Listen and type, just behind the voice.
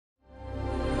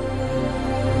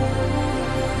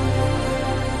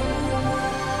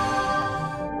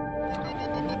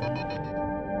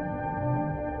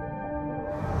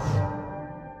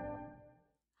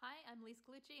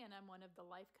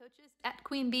coaches at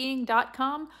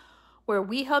queenbeing.com, where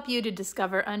we help you to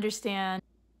discover, understand,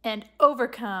 and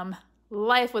overcome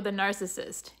life with a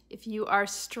narcissist. If you are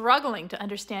struggling to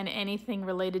understand anything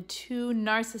related to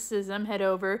narcissism, head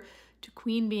over to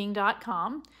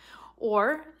queenbeing.com.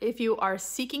 Or if you are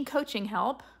seeking coaching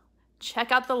help,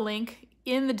 check out the link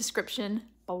in the description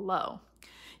below.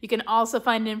 You can also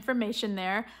find information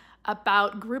there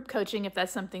about group coaching if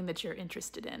that's something that you're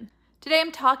interested in. Today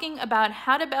I'm talking about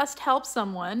how to best help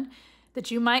someone that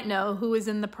you might know who is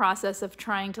in the process of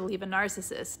trying to leave a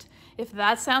narcissist. If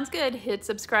that sounds good, hit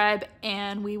subscribe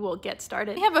and we will get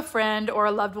started. We have a friend or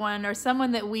a loved one or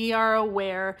someone that we are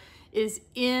aware is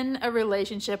in a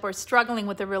relationship or struggling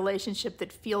with a relationship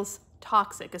that feels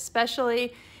toxic,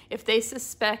 especially if they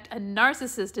suspect a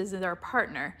narcissist is their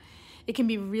partner. It can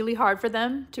be really hard for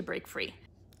them to break free.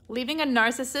 Leaving a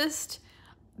narcissist,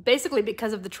 basically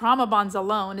because of the trauma bonds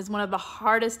alone, is one of the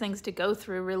hardest things to go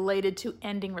through related to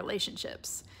ending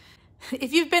relationships.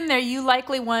 If you've been there, you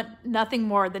likely want nothing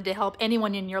more than to help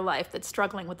anyone in your life that's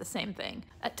struggling with the same thing.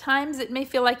 At times, it may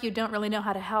feel like you don't really know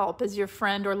how to help as your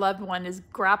friend or loved one is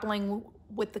grappling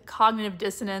with the cognitive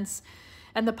dissonance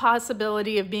and the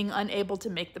possibility of being unable to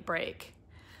make the break.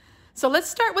 So let's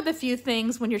start with a few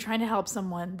things when you're trying to help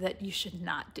someone that you should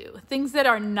not do. Things that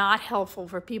are not helpful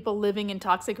for people living in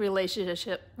toxic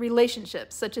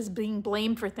relationships, such as being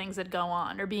blamed for things that go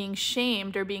on, or being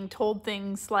shamed, or being told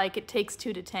things like it takes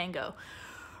two to tango.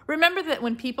 Remember that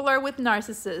when people are with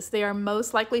narcissists, they are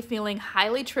most likely feeling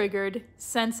highly triggered,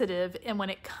 sensitive, and when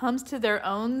it comes to their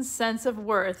own sense of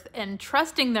worth and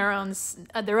trusting their own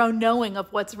knowing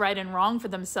of what's right and wrong for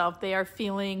themselves, they are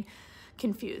feeling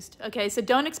confused. Okay, so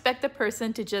don't expect the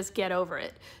person to just get over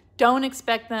it. Don't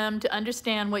expect them to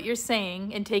understand what you're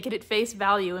saying and take it at face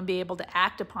value and be able to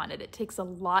act upon it. It takes a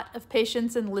lot of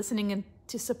patience and listening and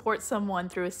to support someone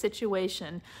through a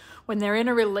situation when they're in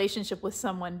a relationship with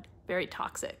someone very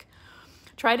toxic.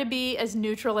 Try to be as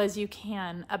neutral as you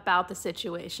can about the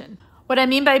situation. What I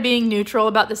mean by being neutral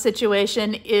about the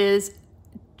situation is,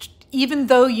 even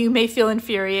though you may feel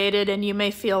infuriated and you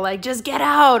may feel like, just get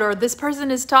out, or this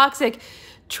person is toxic,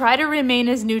 try to remain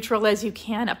as neutral as you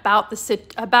can about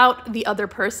the other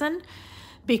person,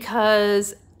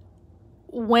 because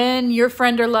when your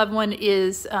friend or loved one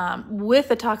is with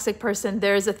a toxic person,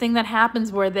 there's a thing that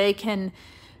happens where they can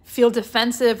feel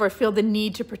defensive or feel the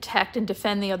need to protect and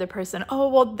defend the other person. Oh,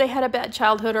 well, they had a bad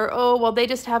childhood, or oh, well, they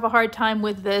just have a hard time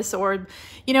with this, or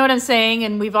you know what I'm saying?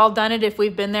 And we've all done it if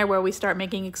we've been there, where we start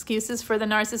making excuses for the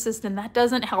narcissist, and that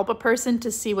doesn't help a person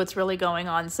to see what's really going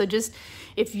on. So just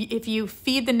if you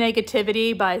feed the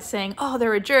negativity by saying, oh,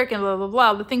 they're a jerk and blah, blah,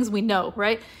 blah, the things we know,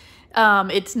 right?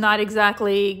 It's not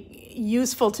exactly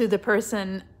useful to the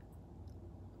person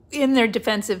in their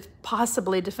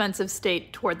possibly defensive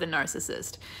state toward the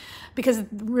narcissist. Because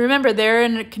remember, they're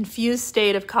in a confused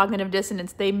state of cognitive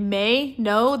dissonance. They may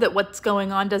know that what's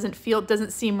going on doesn't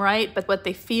seem right, but what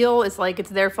they feel is like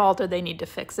it's their fault, or they need to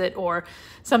fix it, or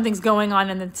something's going on,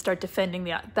 and then start defending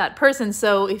that person.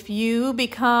 So if you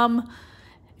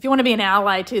want to be an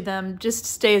ally to them, just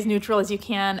stay as neutral as you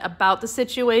can about the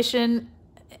situation,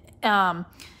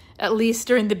 at least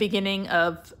during the beginning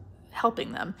of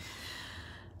helping them.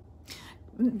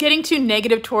 Getting too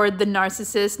negative toward the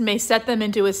narcissist may set them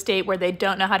into a state where they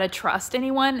don't know how to trust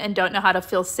anyone and don't know how to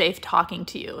feel safe talking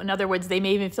to you. In other words, they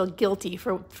may even feel guilty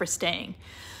for staying.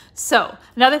 So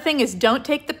another thing is, don't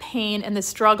take the pain and the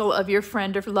struggle of your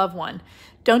friend or loved one.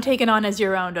 Don't take it on as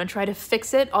your own. Don't try to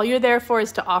fix it. All you're there for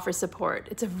is to offer support.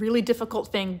 It's a really difficult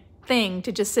thing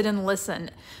to just sit and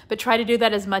listen, but try to do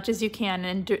that as much as you can.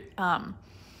 And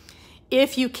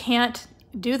if you can't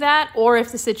do that, or if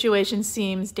the situation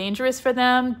seems dangerous for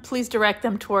them, please direct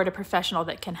them toward a professional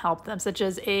that can help them, such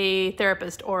as a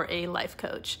therapist or a life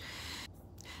coach,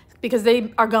 because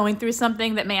they are going through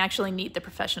something that may actually need the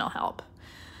professional help.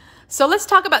 So let's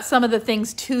talk about some of the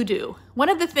things to do. One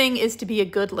of the things is to be a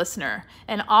good listener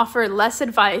and offer less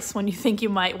advice when you think you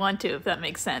might want to, if that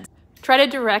makes sense. Try to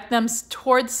direct them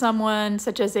towards someone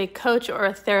such as a coach or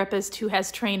a therapist who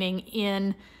has training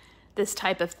in this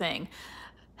type of thing.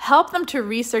 Help them to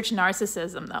research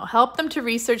narcissism, though. Help them to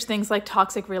research things like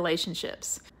toxic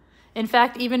relationships. In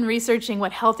fact, even researching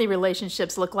what healthy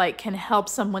relationships look like can help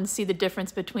someone see the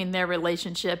difference between their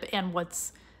relationship and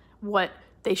what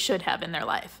they should have in their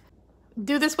life.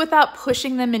 Do this without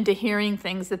pushing them into hearing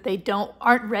things that they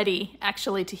aren't ready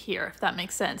actually to hear, if that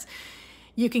makes sense.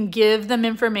 You can give them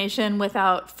information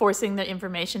without forcing the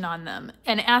information on them,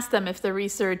 and ask them if the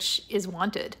research is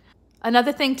wanted.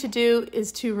 Another thing to do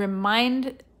is to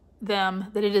remind them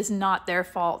that it is not their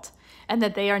fault and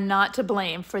that they are not to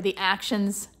blame for the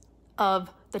actions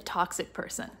of the toxic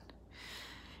person.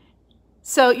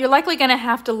 So you're likely going to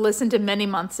have to listen to many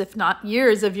months, if not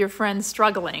years, of your friends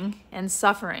struggling and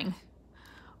suffering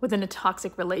within a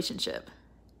toxic relationship.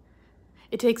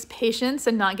 It takes patience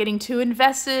and not getting too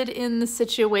invested in the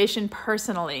situation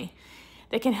personally.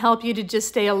 That can help you to just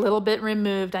stay a little bit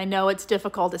removed. I know it's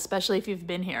difficult, especially if you've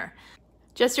been here.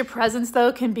 Just your presence,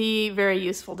 though, can be very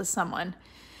useful to someone.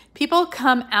 People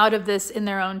come out of this in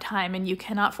their own time, and you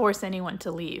cannot force anyone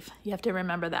to leave. You have to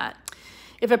remember that.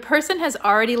 If a person has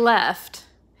already left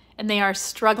and they are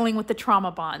struggling with the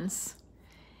trauma bonds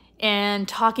and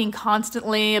talking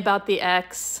constantly about the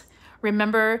ex,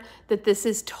 remember that this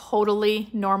is totally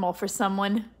normal for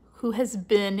someone who has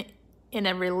been in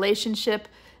a relationship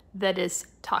that is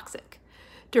toxic.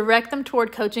 Direct them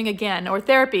toward coaching again or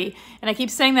therapy. And I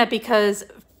keep saying that because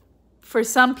for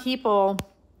some people,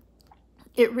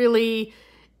 it really,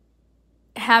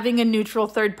 having a neutral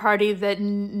third party that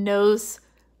knows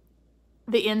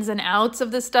the ins and outs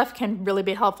of this stuff can really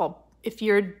be helpful. If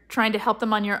you're trying to help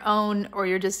them on your own, or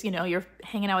you're just, you're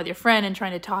hanging out with your friend and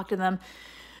trying to talk to them,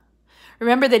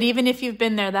 remember that even if you've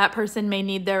been there, that person may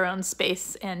need their own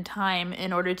space and time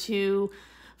in order to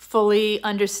fully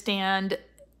understand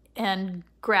and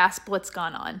grasp what's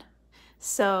gone on.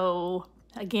 So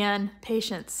again,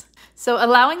 patience. So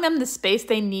allowing them the space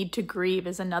they need to grieve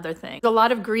is another thing. There's a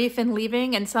lot of grief in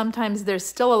leaving, and sometimes there's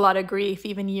still a lot of grief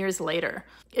even years later.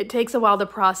 It takes a while to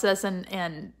process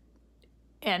and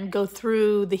go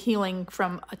through the healing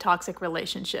from a toxic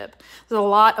relationship. There's a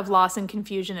lot of loss and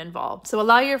confusion involved. So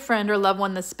allow your friend or loved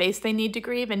one the space they need to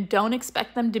grieve, and don't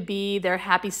expect them to be their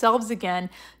happy selves again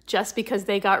just because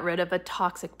they got rid of a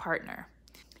toxic partner.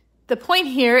 The point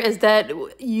here is that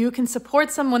you can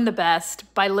support someone the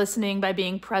best by listening, by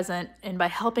being present, and by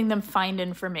helping them find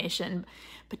information,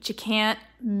 but you can't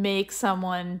make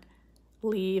someone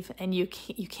leave, and you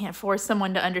can't force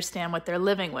someone to understand what they're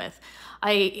living with.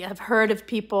 I have heard of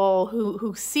people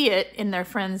who see it in their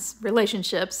friends'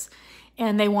 relationships,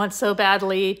 and they want so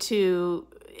badly to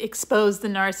expose the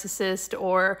narcissist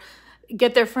or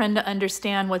get their friend to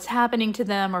understand what's happening to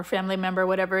them, or family member,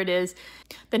 whatever it is.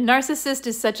 The narcissist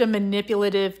is such a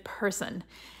manipulative person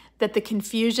that the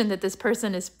confusion that this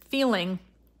person is feeling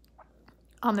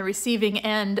on the receiving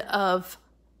end of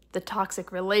the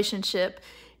toxic relationship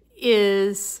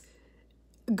is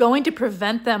going to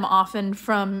prevent them often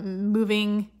from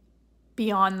moving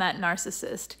beyond that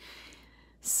narcissist.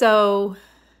 So,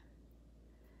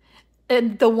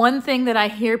 and the one thing that I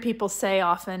hear people say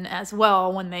often as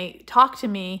well when they talk to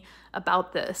me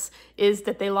about this is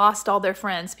that they lost all their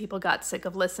friends. People got sick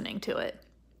of listening to it.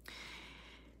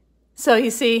 So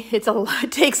you see,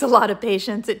 it takes a lot of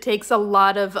patience. It takes a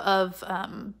lot of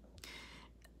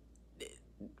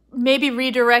maybe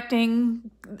redirecting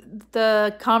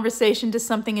the conversation to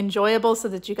something enjoyable so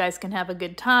that you guys can have a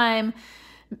good time.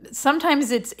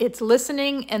 Sometimes it's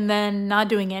listening and then not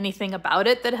doing anything about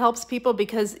it that helps people,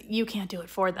 because you can't do it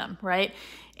for them, right?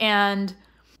 And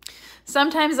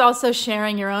sometimes also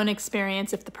sharing your own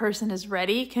experience, if the person is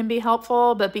ready, can be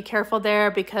helpful, but be careful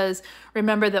there, because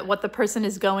remember that what the person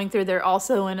is going through, they're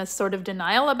also in a sort of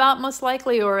denial about, most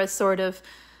likely, or a sort of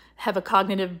have a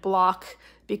cognitive block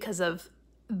because of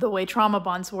the way trauma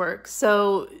bonds work.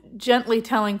 So gently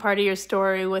telling part of your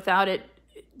story without it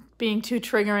being too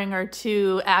triggering or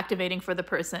too activating for the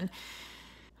person.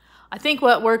 I think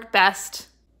what worked best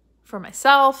for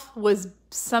myself was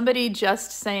somebody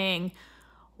just saying,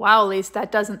 wow, Lise,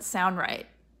 that doesn't sound right,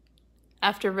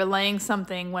 after relaying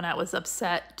something when I was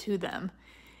upset to them.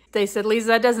 They said, Lise,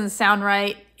 that doesn't sound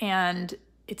right, and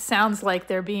it sounds like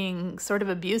they're being sort of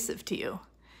abusive to you.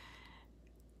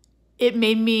 It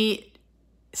made me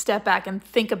step back and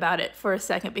think about it for a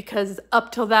second, because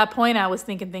up till that point, I was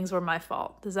thinking things were my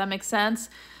fault. Does that make sense?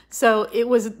 So it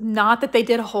was not that they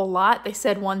did a whole lot. They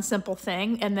said one simple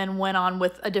thing and then went on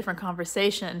with a different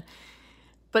conversation.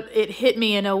 But it hit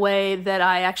me in a way that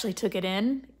I actually took it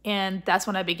in, and that's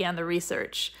when I began the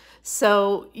research.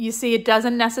 So you see, it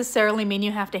doesn't necessarily mean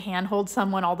you have to handhold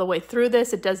someone all the way through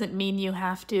this. It doesn't mean you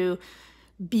have to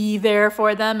be there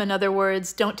for them. In other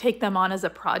words, don't take them on as a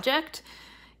project.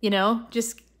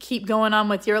 Just keep going on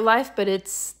with your life, but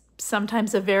it's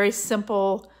sometimes a very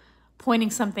simple pointing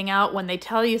something out when they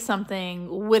tell you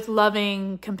something with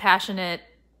loving, compassionate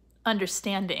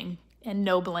understanding and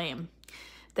no blame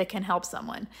that can help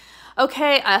someone.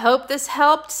 Okay, I hope this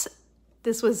helped.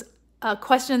 This was a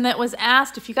question that was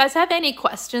asked. If you guys have any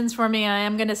questions for me, I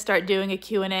am going to start doing a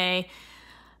Q&A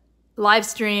live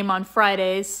stream on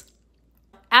Fridays.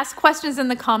 Ask questions in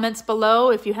the comments below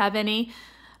if you have any.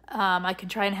 I can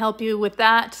try and help you with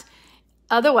that.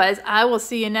 Otherwise, I will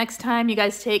see you next time. You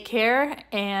guys take care,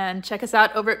 and check us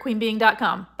out over at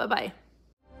queenbeing.com. Bye-bye.